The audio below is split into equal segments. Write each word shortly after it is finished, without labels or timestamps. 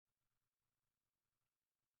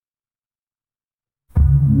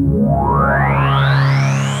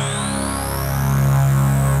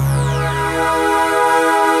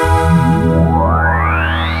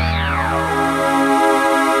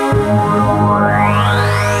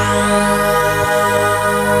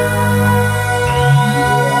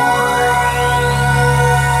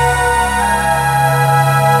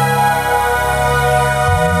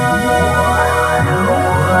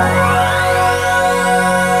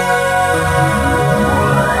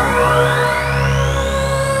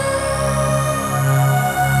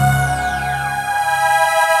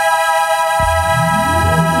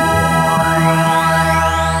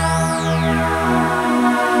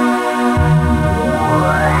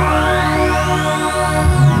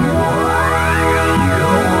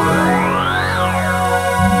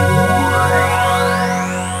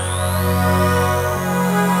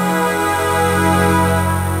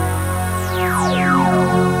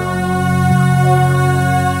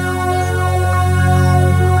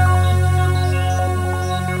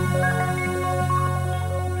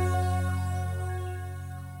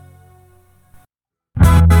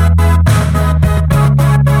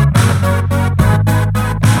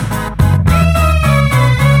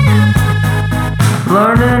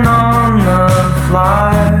Learning on the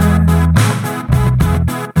fly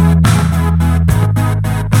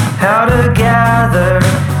how to gather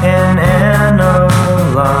and analyze.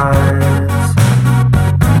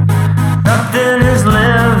 Nothing is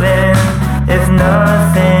living if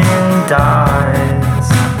nothing dies.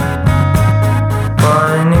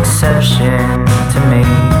 One exception to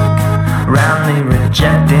make, roundly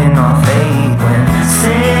rejecting our fate when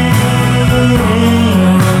singularity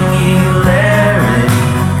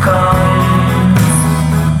comes.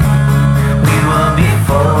 We will be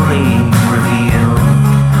fully revealed,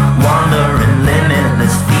 wandering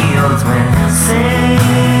limitless fields when singularity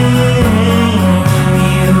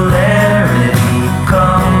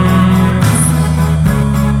comes.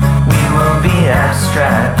 We will be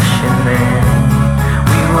abstraction then,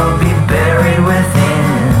 we will be buried within.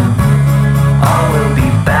 All will be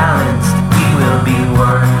balanced, we will be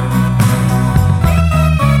one.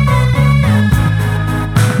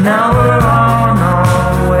 Now we're on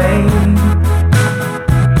our way.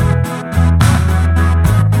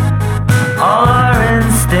 All our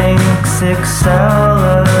instincts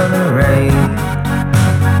accelerate.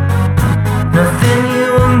 Nothing you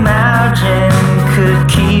imagine could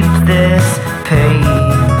keep this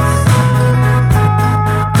pace.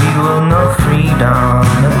 We will know freedom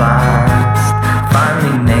at last,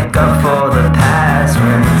 finally make up for the past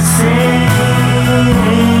when singularity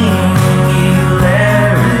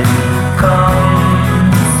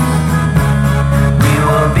comes. We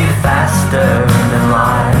will be faster than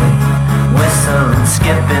light, whistling,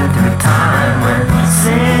 skipping through time when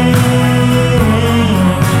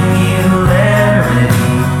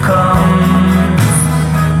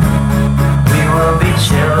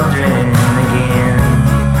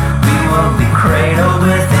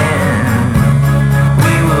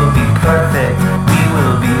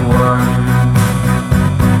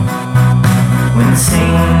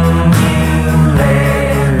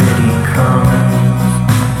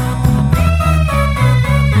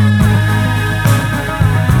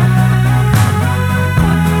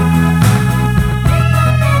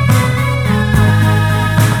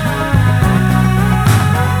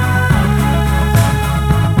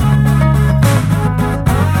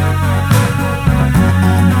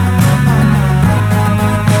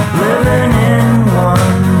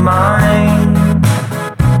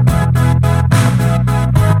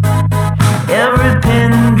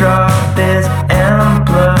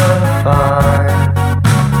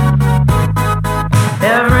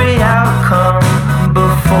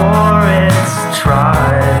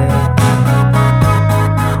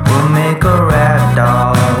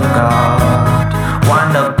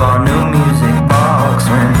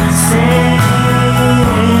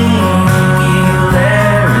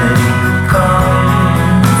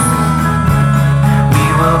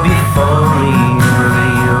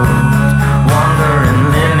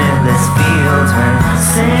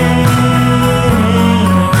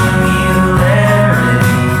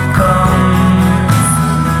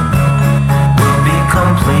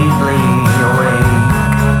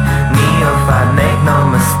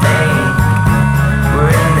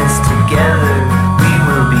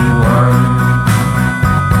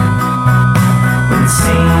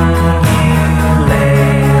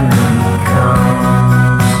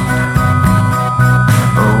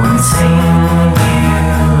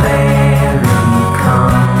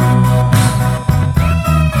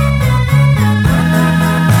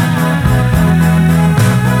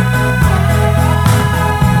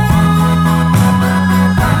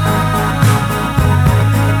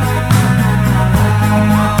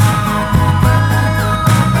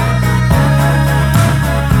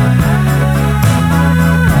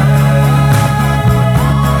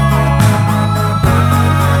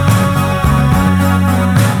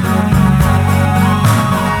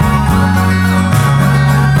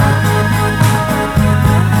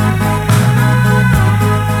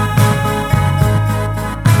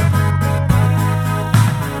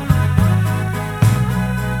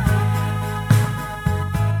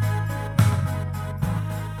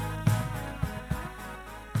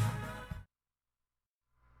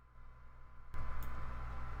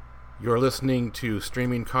You're listening to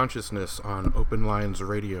Streaming Consciousness on Open Lines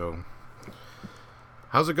Radio.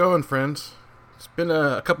 How's it going, friends? It's been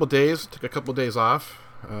a couple days. Took a couple days off.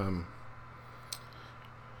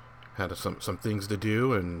 Had some things to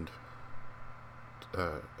do and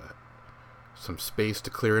some space to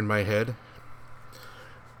clear in my head.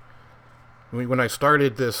 When I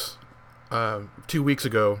started this 2 weeks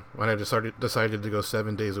ago, when I decided to go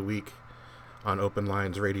 7 days a week on Open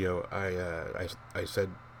Lines Radio, I said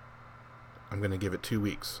I'm going to give it 2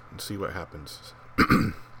 weeks and see what happens.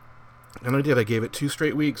 And I did. I gave it 2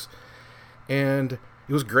 straight weeks, and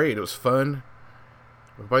it was great. It was fun.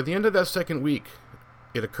 But by the end of that second week,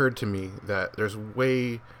 it occurred to me that there's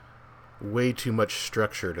way too much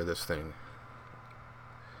structure to this thing.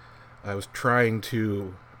 I was trying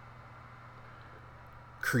to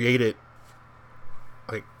create it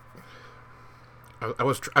like I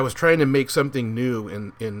was trying to make something new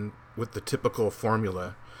in with the typical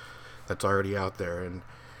formula that's already out there,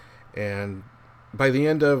 and by the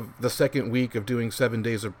end of the second week of doing 7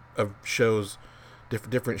 days of shows,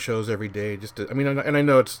 different shows every day, I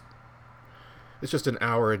know it's just an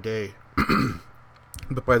hour a day,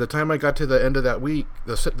 but by the time I got to the end of that week,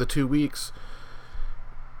 the 2 weeks,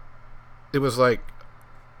 it was like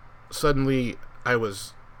suddenly I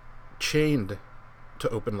was chained to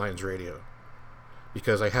Open Lines Radio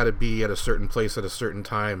because I had to be at a certain place at a certain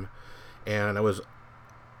time, and I was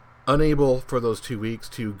unable for those 2 weeks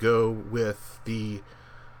to go with the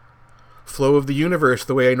flow of the universe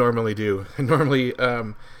the way I normally do. I normally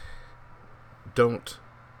don't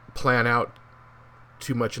plan out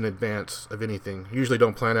too much in advance of anything. I usually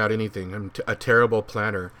don't plan out anything. I'm a terrible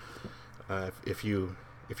planner. If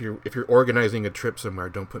you're organizing a trip somewhere,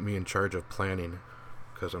 don't put me in charge of planning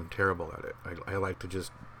because I'm terrible at it. I like to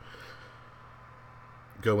just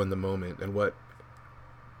go in the moment, and what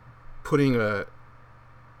putting a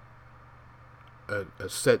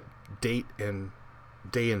set date and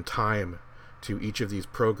day and time to each of these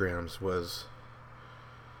programs was,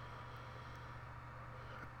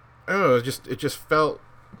 I don't know, it just felt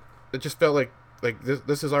like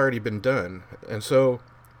this has already been done. And so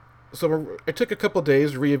I took a couple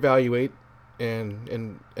days to reevaluate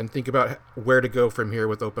and think about where to go from here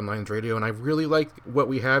with Open Lines Radio, and I really like what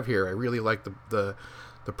we have here. I really like the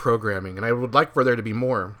programming, and I would like for there to be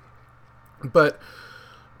more, but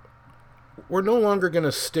we're no longer going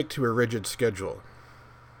to stick to a rigid schedule.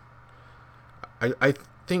 I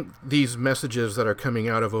think these messages that are coming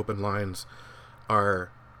out of Open Lines are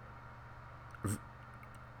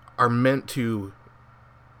meant to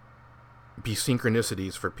be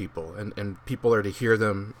synchronicities for people, and people are to hear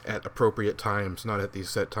them at appropriate times, not at these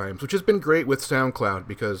set times, which has been great with SoundCloud,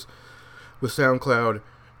 because with SoundCloud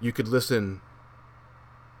you could listen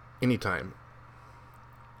anytime.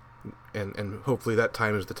 And hopefully that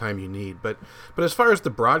time is the time you need. But as far as the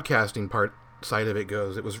broadcasting side of it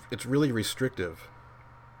goes, it's really restrictive.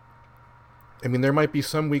 I mean, there might be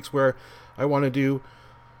some weeks where I want to do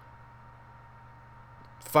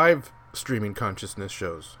 5 streaming consciousness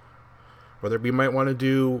shows, or we might want to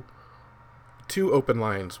do 2 open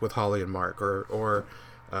lines with Holly and Mark, or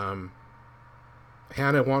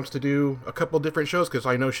Hannah wants to do a couple different shows because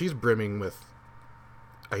I know she's brimming with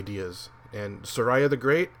ideas. And Soraya the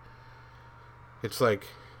Great, it's like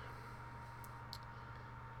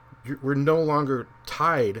we're no longer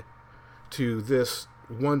tied to this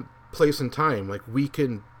one place and time. Like, we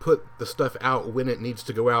can put the stuff out when it needs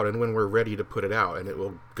to go out and when we're ready to put it out, and it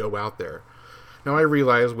will go out there. Now, I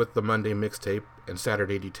realize with the Monday mixtape and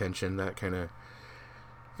Saturday detention, that kind of,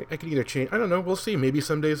 I could either change. I don't know. We'll see. Maybe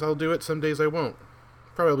some days I'll do it, some days I won't.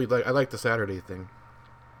 Probably I like the Saturday thing.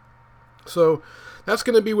 So that's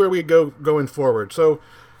going to be where we go going forward. So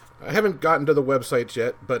I haven't gotten to the websites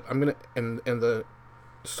yet, but I'm going to, and the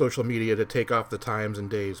social media to take off the times and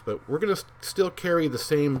days, but we're going to still carry the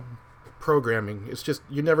same programming. It's just,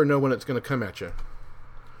 you never know when it's going to come at you.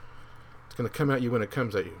 It's going to come at you when it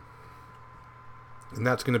comes at you. And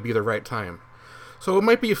that's going to be the right time. So it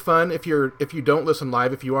might be fun if you don't listen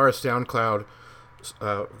live, if you are a SoundCloud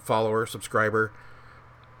follower, subscriber,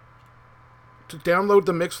 to download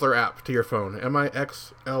the Mixlr app to your phone,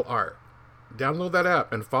 Mixlr. Download that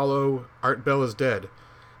app and follow Art Bell is Dead,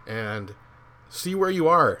 and see where you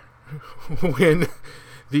are when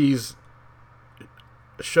these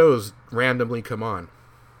shows randomly come on.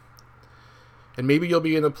 And maybe you'll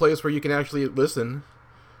be in a place where you can actually listen,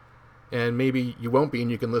 and maybe you won't be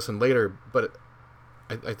and you can listen later. But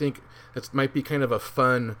I think it might be kind of a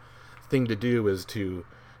fun thing to do, is to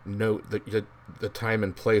note the time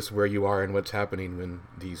and place where you are and what's happening when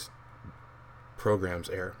these programs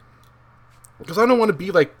air. Because I don't want to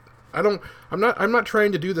be like I'm not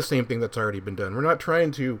trying to do the same thing that's already been done. We're not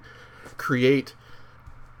trying to create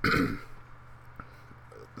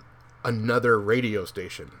another radio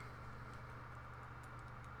station.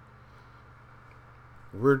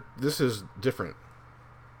 This is different.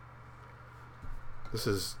 This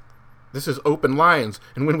is open lines,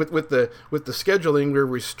 and when with the scheduling, we're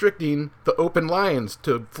restricting the open lines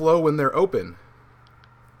to flow when they're open.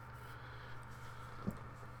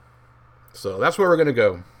 So that's where we're going to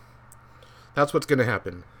go. That's what's going to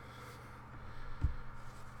happen.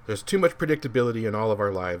 There's too much predictability in all of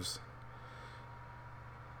our lives.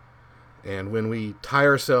 And when we tie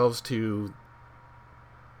ourselves to,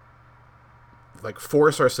 like,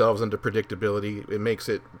 force ourselves into predictability, it makes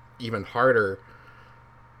it even harder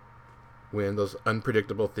when those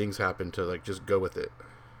unpredictable things happen to, like, just go with it.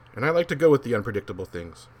 And I like to go with the unpredictable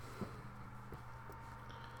things.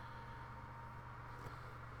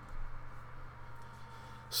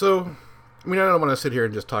 So, I mean, I don't want to sit here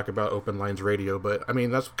and just talk about Open Lines Radio, but, I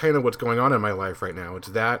mean, that's kind of what's going on in my life right now. It's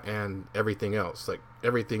that and everything else. Like,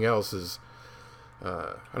 everything else is,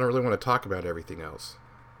 I don't really want to talk about everything else.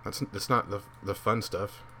 That's not the fun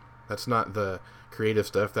stuff. That's not the creative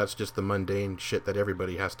stuff. That's just the mundane shit that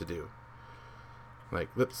everybody has to do. Like,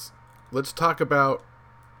 let's talk about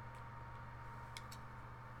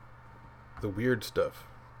the weird stuff.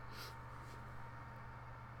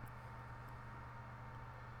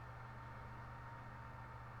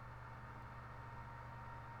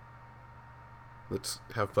 Let's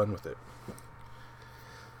have fun with it.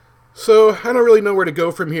 So I don't really know where to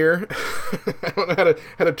go from here. I don't know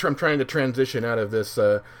how to. I'm trying to transition out of this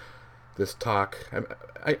this talk.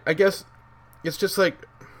 I guess it's just like,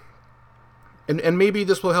 and maybe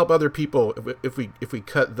this will help other people if we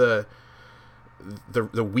cut the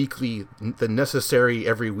weekly, the necessary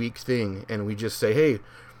every week thing, and we just say, hey,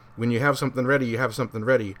 when you have something ready, you have something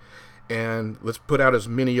ready. And let's put out as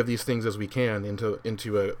many of these things as we can into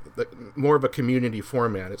a more of a community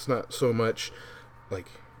format. It's not so much like,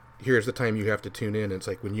 here's the time you have to tune in. It's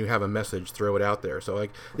like, when you have a message, throw it out there. So,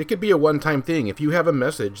 like, it could be a one-time thing. If you have a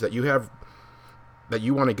message that you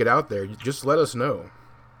want to get out there, just let us know.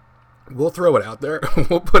 We'll throw it out there.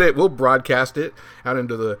 We'll broadcast it out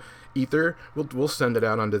into the ether. We'll send it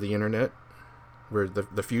out onto the internet, where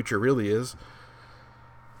the future really is.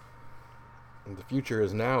 And the future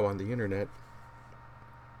is now on the internet.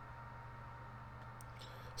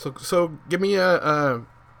 So give me a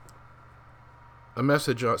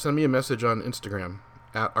message. Send me a message on Instagram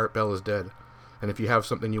at ArtBellIsDead. And if you have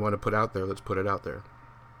something you want to put out there, let's put it out there.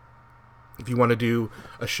 If you want to do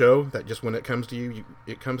a show that just when it comes to you,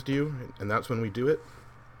 it comes to you, and that's when we do it.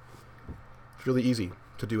 It's really easy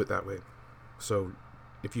to do it that way. So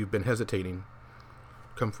if you've been hesitating,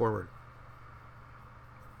 come forward.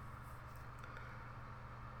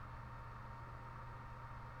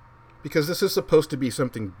 Because this is supposed to be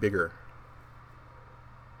something bigger.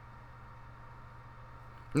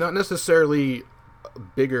 Not necessarily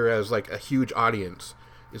bigger as like a huge audience.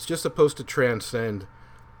 It's just supposed to transcend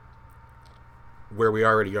where we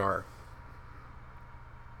already are.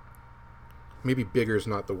 Maybe bigger is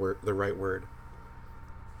not the right word.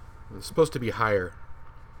 It's supposed to be higher.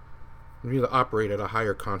 We need to operate at a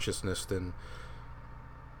higher consciousness than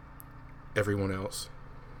everyone else.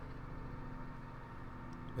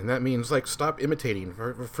 And that means, like, stop imitating.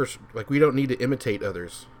 Like, we don't need to imitate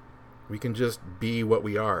others. We can just be what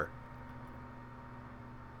we are.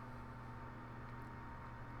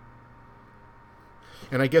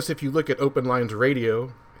 And I guess if you look at Open Lines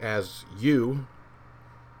Radio as you,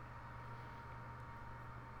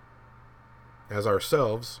 as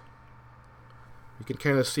ourselves, you can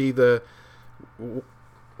kind of see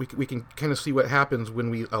we can kind of see what happens when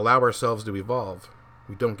we allow ourselves to evolve.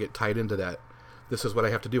 We don't get tied into that. This is what I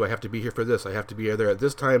have to do. I have to be here for this. I have to be there at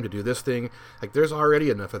this time to do this thing. Like, there's already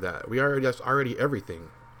enough of that. That's already everything.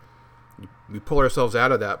 We pull ourselves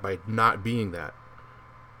out of that by not being that.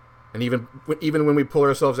 And even when we pull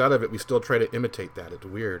ourselves out of it, we still try to imitate that. It's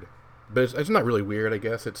weird. But it's not really weird, I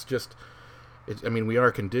guess. It's just, I mean, we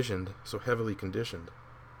are conditioned, so heavily conditioned.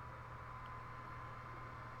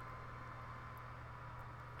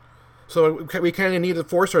 So we kind of need to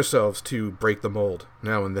force ourselves to break the mold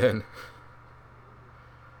now and then.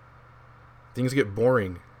 Things get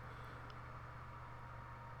boring.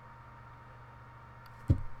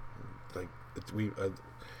 Like,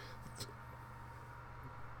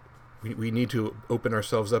 we need to open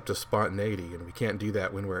ourselves up to spontaneity, and we can't do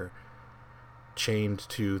that when we're chained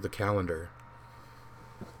to the calendar.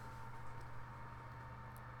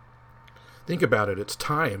 Think about it. It's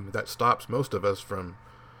time that stops most of us from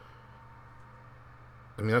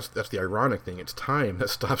I mean, that's the ironic thing. It's time that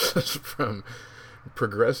stops us from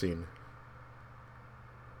progressing.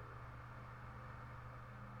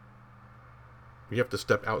 We have to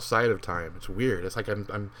step outside of time. It's weird. It's like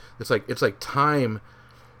it's like time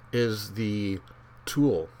is the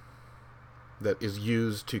tool that is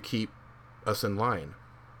used to keep us in line.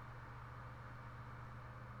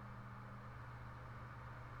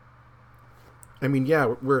 I mean,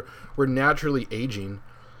 yeah, we're naturally aging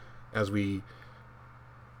as we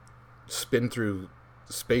spin through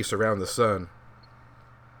space around the sun.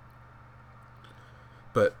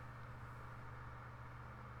 But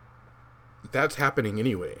that's happening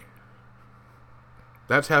anyway.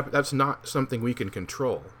 That's not something we can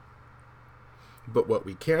control. But what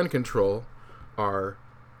we can control are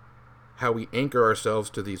how we anchor ourselves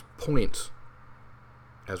to these points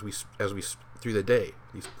as we through the day.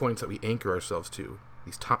 These points that we anchor ourselves to,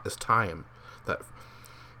 this time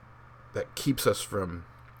that keeps us from.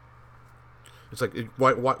 It's like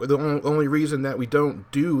the only reason that we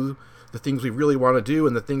don't do the things we really want to do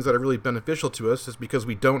and the things that are really beneficial to us is because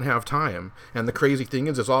we don't have time. And the crazy thing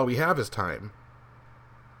is all we have is time.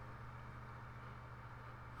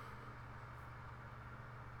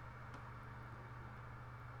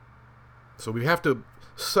 So we have to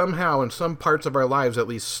somehow, in some parts of our lives at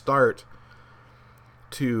least, start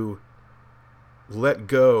to let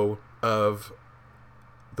go of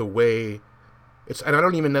the way it's, and I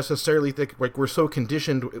don't even necessarily think, like, we're so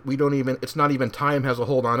conditioned, it's not even time has a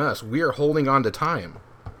hold on us. We're holding on to time.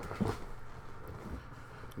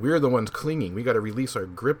 We're the ones clinging. We got to release our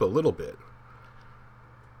grip a little bit.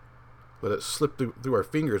 Let it slip through our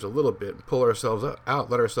fingers a little bit and pull ourselves out,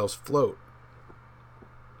 let ourselves float.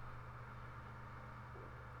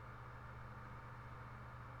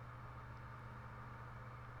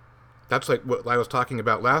 That's like what I was talking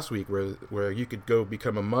about last week, where you could go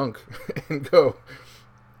become a monk and go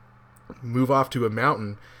move off to a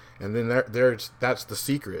mountain, and then that's the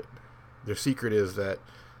secret. The secret is that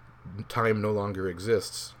time no longer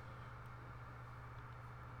exists.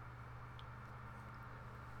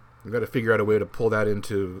 We've got to figure out a way to pull that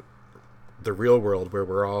into the real world where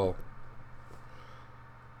we're all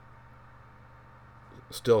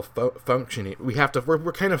still functioning.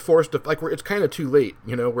 We're kind of forced to, like, it's kind of too late,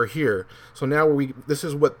 we're here. So now this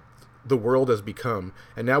is what the world has become,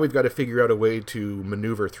 and now we've got to figure out a way to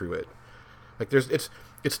maneuver through it. Like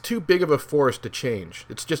it's too big of a force to change.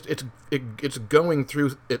 It's just, it's going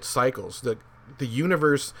through its cycles. The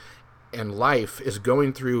universe and life is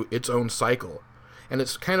going through its own cycle. And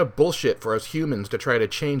it's kind of bullshit for us humans to try to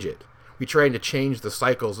change it. We try to change the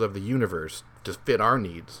cycles of the universe to fit our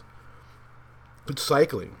needs. It's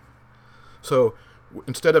cycling. So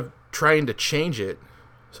instead of trying to change it,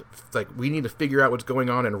 like, we need to figure out what's going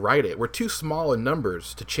on and right it. We're too small in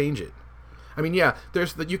numbers to change it. I mean, yeah,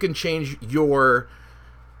 you can change your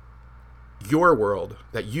world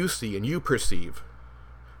that you see and you perceive,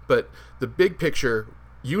 but the big picture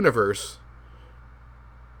universe,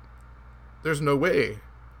 there's no way.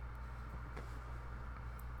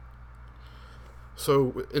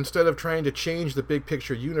 So instead of trying to change the big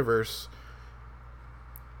picture universe,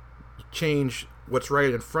 change what's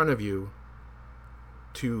right in front of you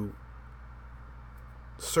to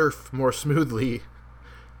surf more smoothly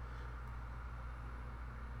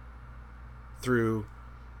through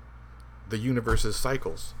the universe's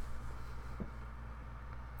cycles.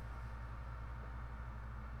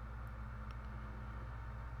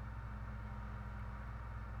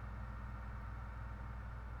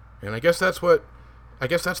 And I guess that's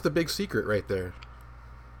the big secret right there.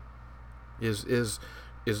 Is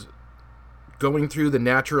going through the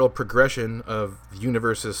natural progression of the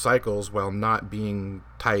universe's cycles while not being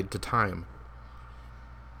tied to time.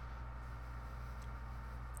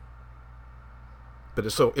 But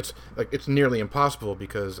it's nearly impossible,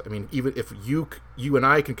 because, I mean, even if you and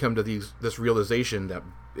I can come to this realization that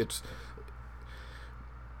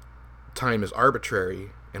time is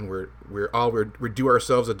arbitrary, and we do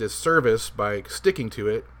ourselves a disservice by sticking to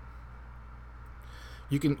it.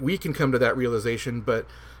 We can come to that realization, but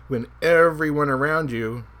when everyone around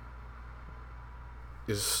you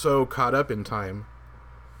is so caught up in time,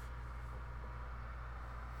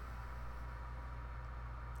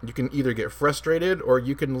 you can either get frustrated or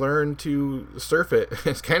you can learn to surf it.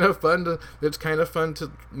 It's kind of fun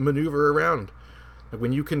to maneuver around. Like,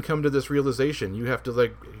 when you can come to this realization, you have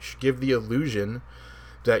to give the illusion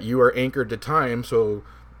that you are anchored to time, so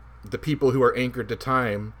the people who are anchored to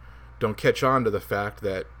time don't catch on to the fact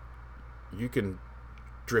that you can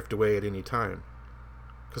drift away at any time.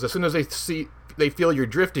 Because as soon as they feel you're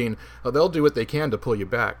drifting, they'll do what they can to pull you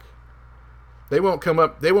back. They won't come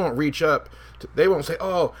up. They won't reach up. They won't say,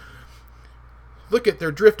 "Oh, look at,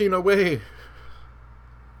 they're drifting away.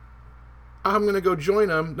 I'm going to go join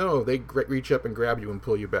them." No, they reach up and grab you and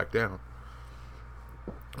pull you back down.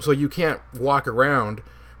 So you can't walk around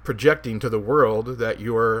projecting to the world that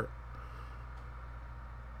you're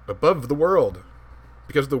above the world,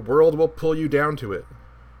 because the world will pull you down to it.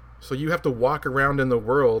 So you have to walk around in the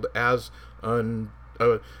world as a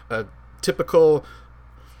typical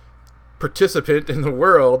participant in the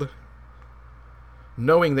world,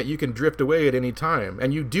 knowing that you can drift away at any time.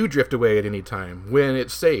 And you do drift away at any time when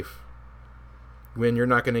it's safe, when you're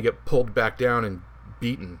not going to get pulled back down and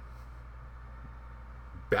beaten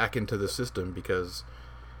back into the system because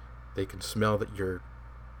they can smell that you're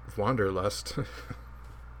wanderlust.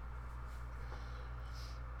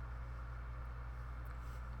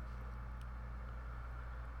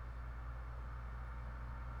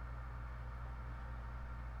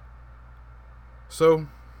 So,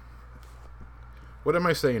 what am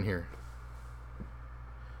I saying here?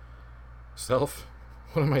 Self?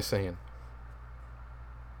 What am I saying?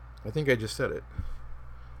 I think I just said it.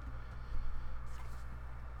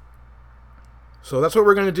 So that's what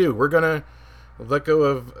we're going to do. We're going to let go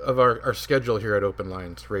of our schedule here at Open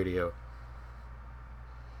Lines Radio.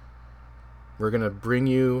 We're going to bring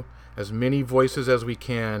you as many voices as we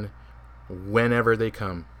can whenever they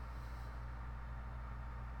come.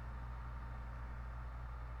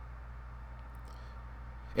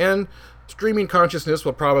 And Streaming Consciousness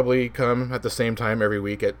will probably come at the same time every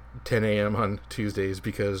week at 10 a.m. on Tuesdays,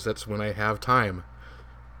 because that's when I have time.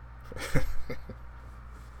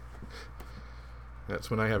 That's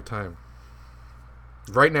when I have time.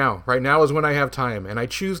 Right now is when I have time, and I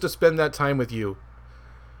choose to spend that time with you.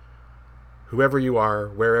 Whoever you are,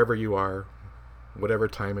 wherever you are, whatever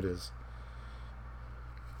time it is.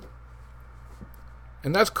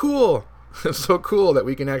 And that's cool. It's so cool that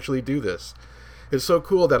we can actually do this. It's so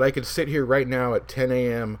cool that I could sit here right now at 10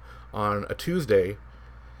 a.m. on a Tuesday,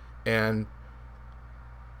 and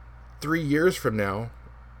 3 years from now,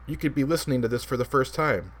 you could be listening to this for the first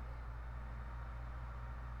time.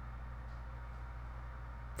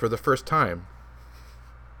 For the first time.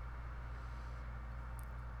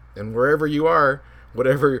 And wherever you are,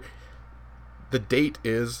 whatever the date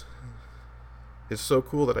is, it's so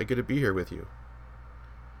cool that I get to be here with you.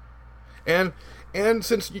 And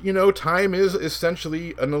since, time is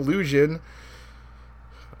essentially an illusion,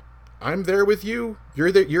 I'm there with you.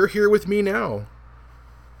 You're here with me now.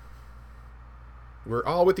 We're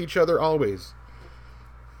all with each other always.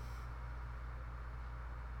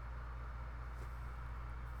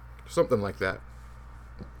 Something like that.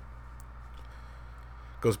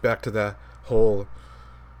 Goes back to that whole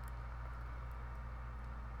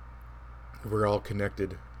we're all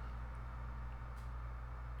connected.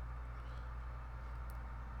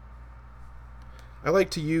 I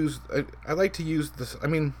like to use this. I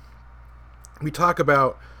mean, we talk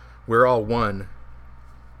about we're all one,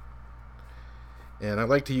 and I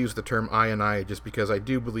like to use the term I and I just because I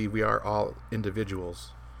do believe we are all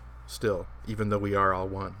individuals still, even though we are all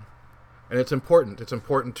one. And it's important. It's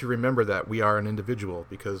important to remember that we are an individual,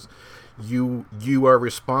 because you are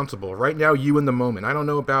responsible. Right now, you in the moment. I don't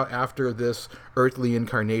know about after this earthly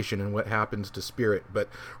incarnation and what happens to spirit, but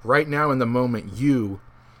right now in the moment, you,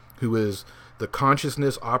 who is the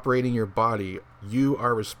consciousness operating your body, you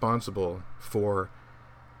are responsible for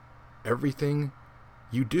everything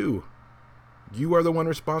you do. You are the one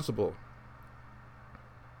responsible.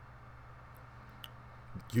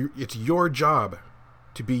 It's your job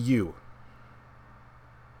to be you.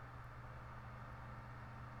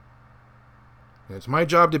 And it's my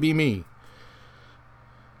job to be me.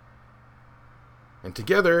 And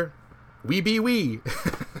together, we be we.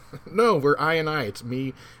 No, we're I and I. It's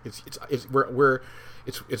me. It's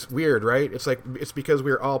weird, right? It's because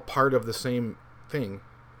we're all part of the same thing.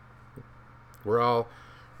 We're all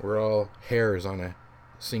hairs on a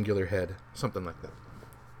singular head, something like that.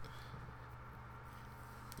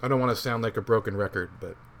 I don't want to sound like a broken record,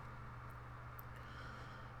 but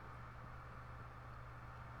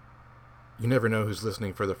you never know who's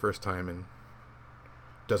listening for the first time and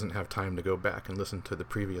doesn't have time to go back and listen to the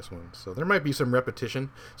previous ones. So there might be some repetition.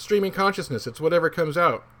 Streaming consciousness, it's whatever comes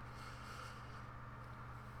out.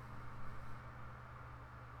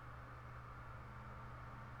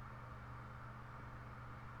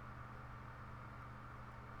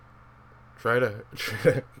 Try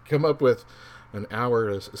to come up with an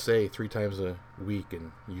hour to say 3 times a week,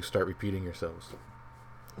 and you start repeating yourselves.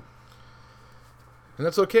 And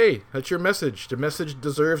that's okay. That's your message. The message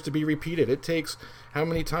deserves to be repeated. It takes how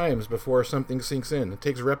many times before something sinks in? It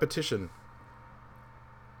takes repetition.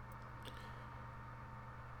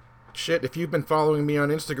 shit, if you've been following me on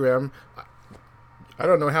Instagram, I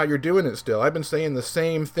don't know how you're doing it still. I've been saying the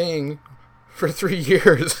same thing for 3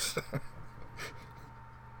 years.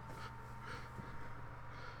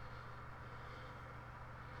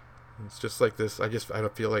 It's just like this. I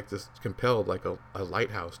don't feel like this compelled, like a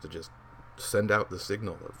lighthouse, to just send out the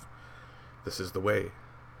signal of this is the way.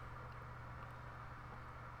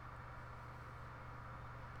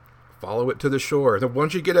 Follow it to the shore. Then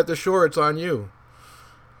once you get at the shore, it's on you.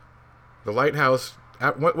 The lighthouse.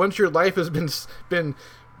 Once your life has been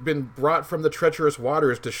brought from the treacherous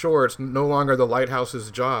waters to shore, it's no longer the lighthouse's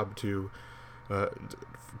job to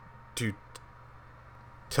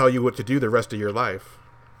tell you what to do the rest of your life.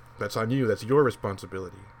 That's on you. That's your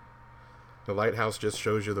responsibility. The lighthouse just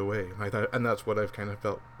shows you the way. And that's what I've kind of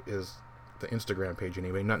felt is the Instagram page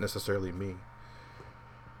anyway, not necessarily me.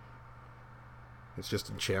 It's just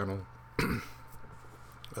a channel.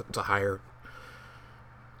 It's a higher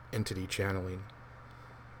entity channeling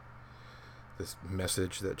this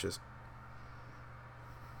message that just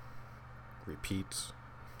repeats.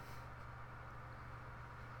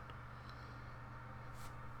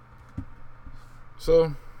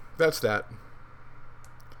 So that's that.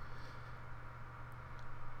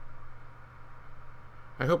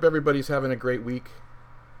 I hope everybody's having a great week.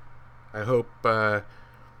 I hope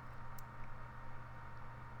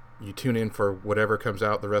you tune in for whatever comes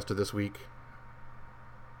out the rest of this week.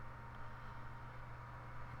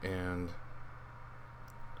 And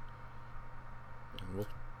we'll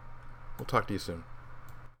talk to you soon.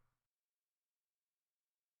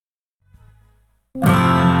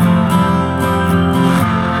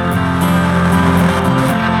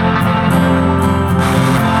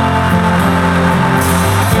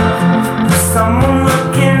 Someone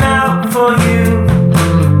looking out for you.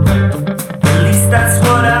 At least that's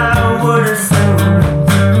what I would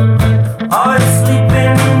assume. Always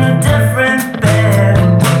sleeping in a different bed.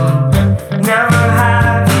 Never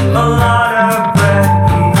had a lot of breath.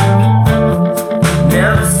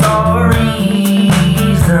 Never saw a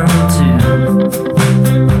reason to.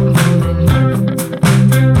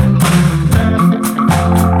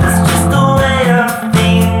 That's just the way of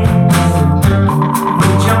things.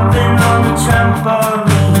 We're jumping on the trampoline.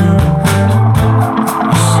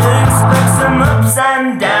 You should expect some ups and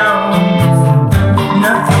downs.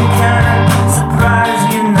 Nothing can surprise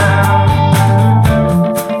you now.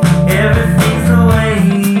 Everything's the way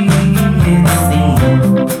it seems.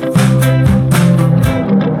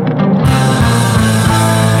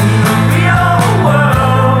 In the real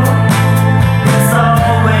world, it's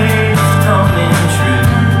always coming true.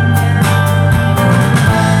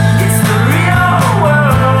 It's the real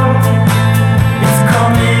world. It's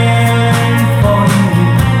coming for you.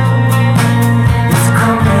 It's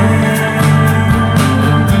coming.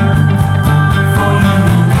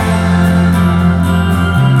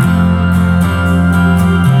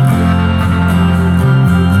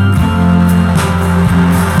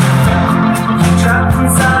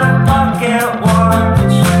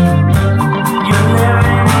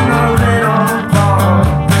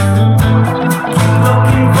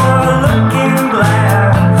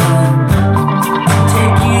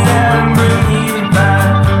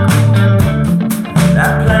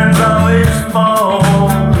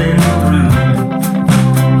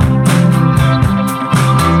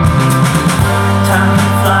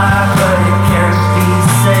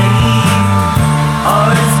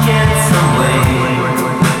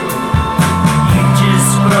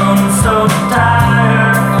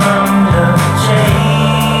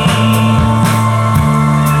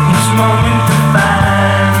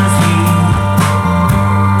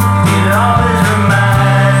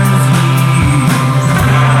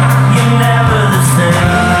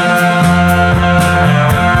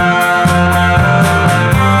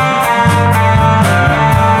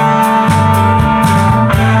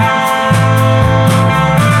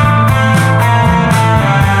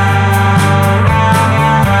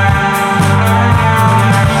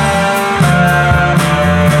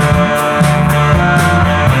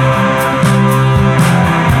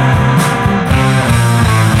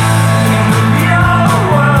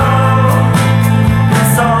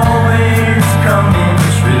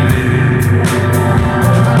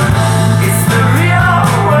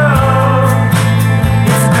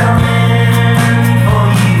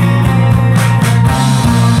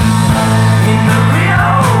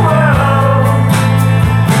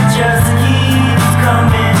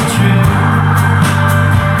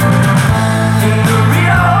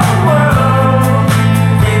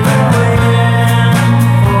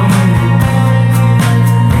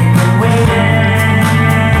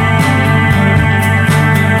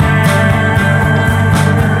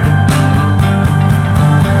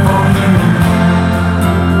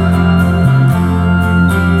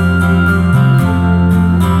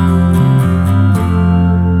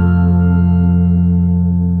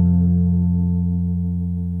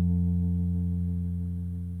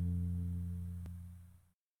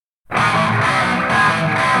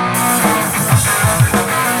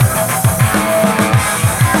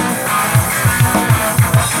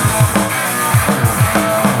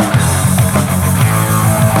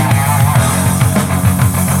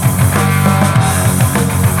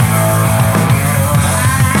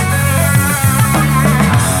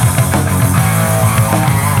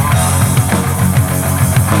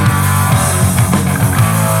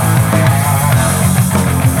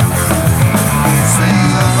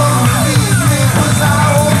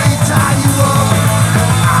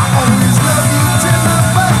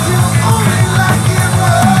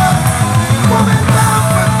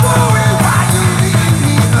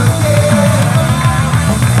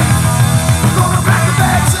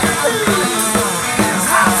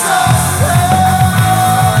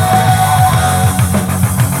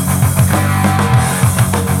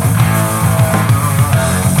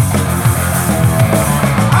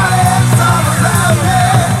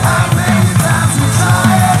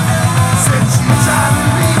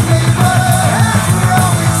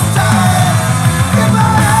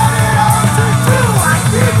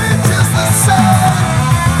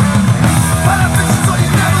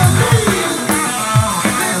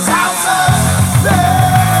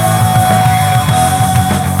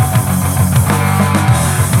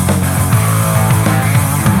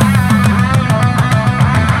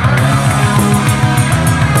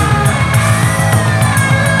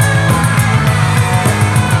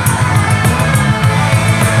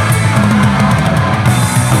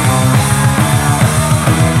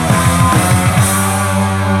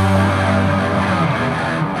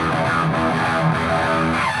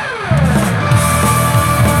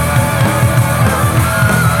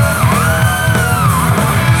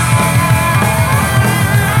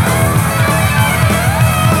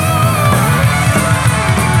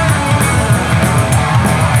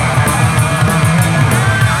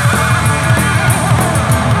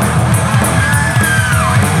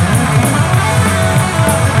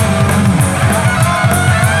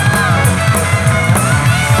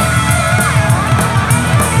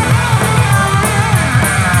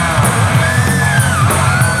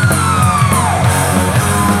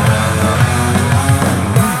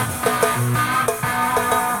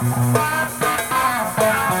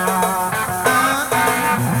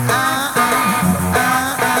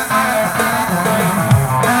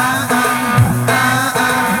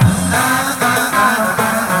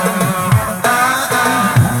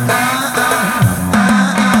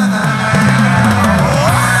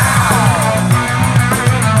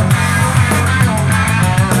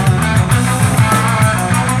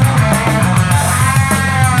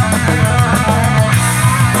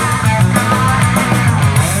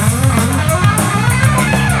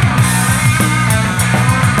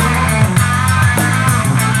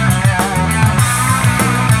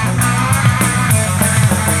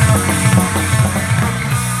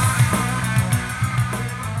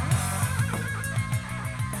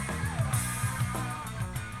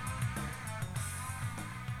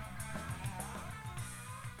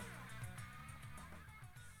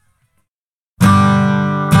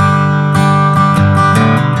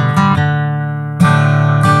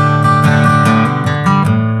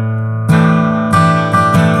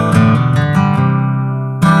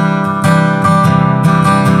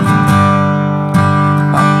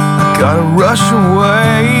 rush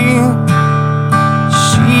away.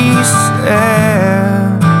 She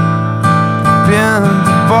said, been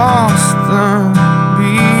to Boston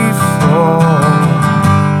before.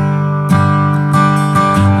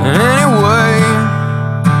 Anyway,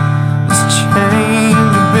 this change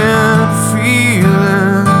I've been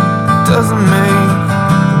feeling doesn't make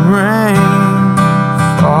the rain